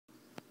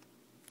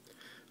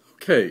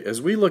Okay,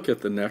 as we look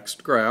at the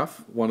next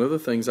graph, one of the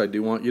things I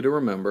do want you to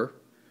remember,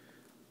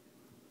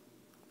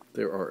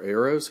 there are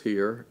arrows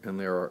here and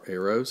there are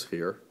arrows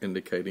here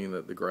indicating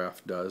that the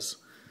graph does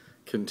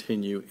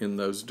continue in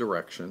those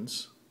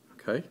directions.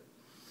 Okay.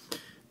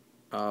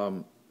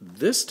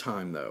 This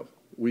time though,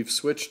 we've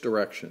switched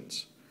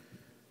directions.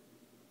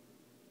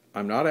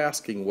 I'm not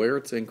asking where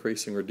it's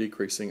increasing or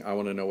decreasing. I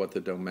want to know what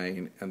the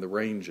domain and the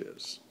range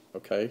is.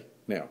 Okay?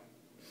 Now,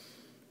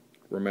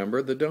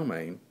 remember the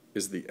domain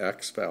is the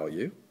x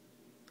value.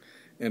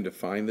 And to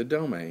find the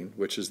domain,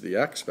 which is the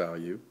x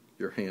value,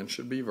 your hand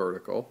should be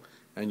vertical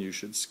and you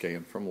should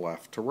scan from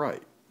left to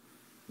right.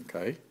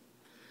 Okay?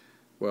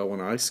 Well,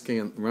 when I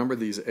scan, remember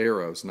these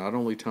arrows not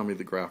only tell me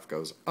the graph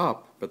goes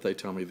up, but they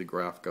tell me the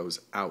graph goes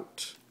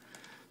out.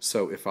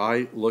 So if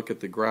I look at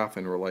the graph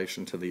in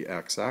relation to the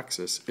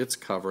x-axis, it's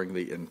covering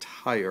the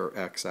entire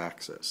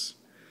x-axis.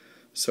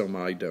 So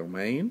my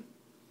domain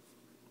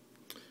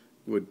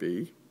would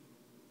be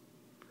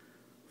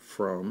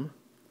from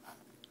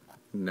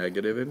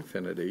negative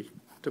infinity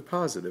to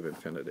positive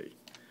infinity.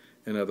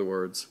 In other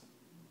words,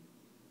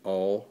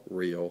 all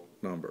real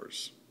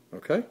numbers.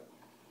 Okay?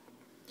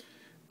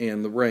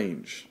 And the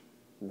range.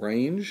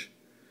 Range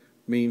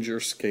means you're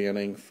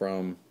scanning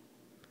from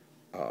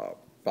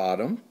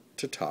bottom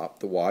to top.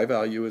 The y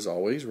value is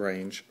always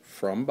range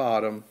from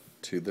bottom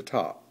to the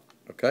top.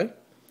 Okay?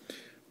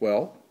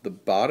 Well, the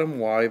bottom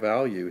y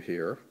value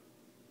here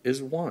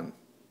is 1.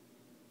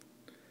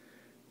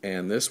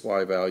 And this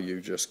y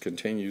value just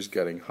continues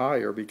getting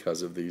higher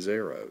because of these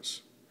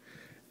arrows.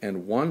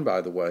 And 1, by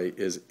the way,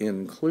 is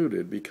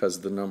included because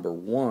the number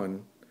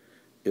 1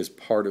 is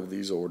part of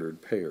these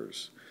ordered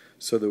pairs.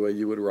 So the way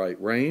you would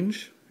write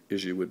range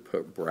is you would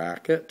put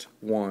bracket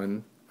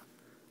 1,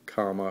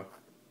 comma,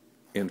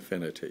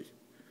 infinity.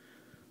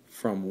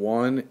 From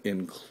 1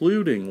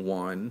 including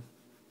 1,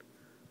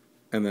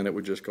 and then it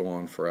would just go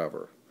on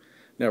forever.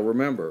 Now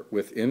remember,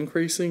 with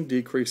increasing,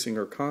 decreasing,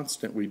 or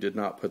constant, we did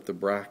not put the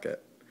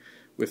bracket.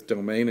 With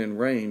domain and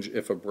range,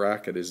 if a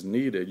bracket is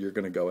needed, you're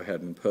going to go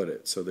ahead and put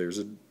it. So there's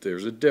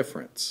a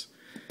difference.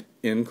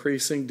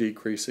 Increasing,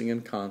 decreasing,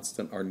 and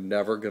constant are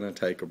never going to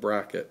take a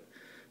bracket.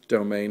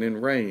 Domain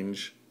and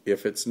range,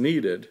 if it's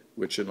needed,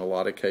 which in a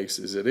lot of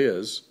cases it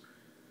is,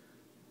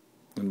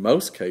 in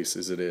most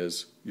cases it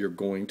is, you're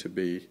going to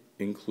be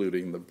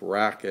including the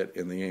bracket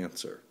in the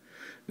answer.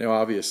 Now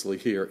obviously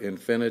here,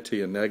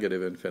 infinity and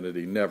negative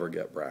infinity never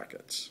get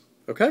brackets.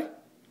 Okay?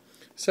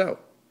 So,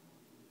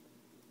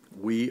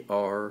 we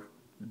are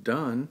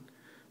done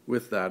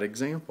with that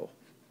example.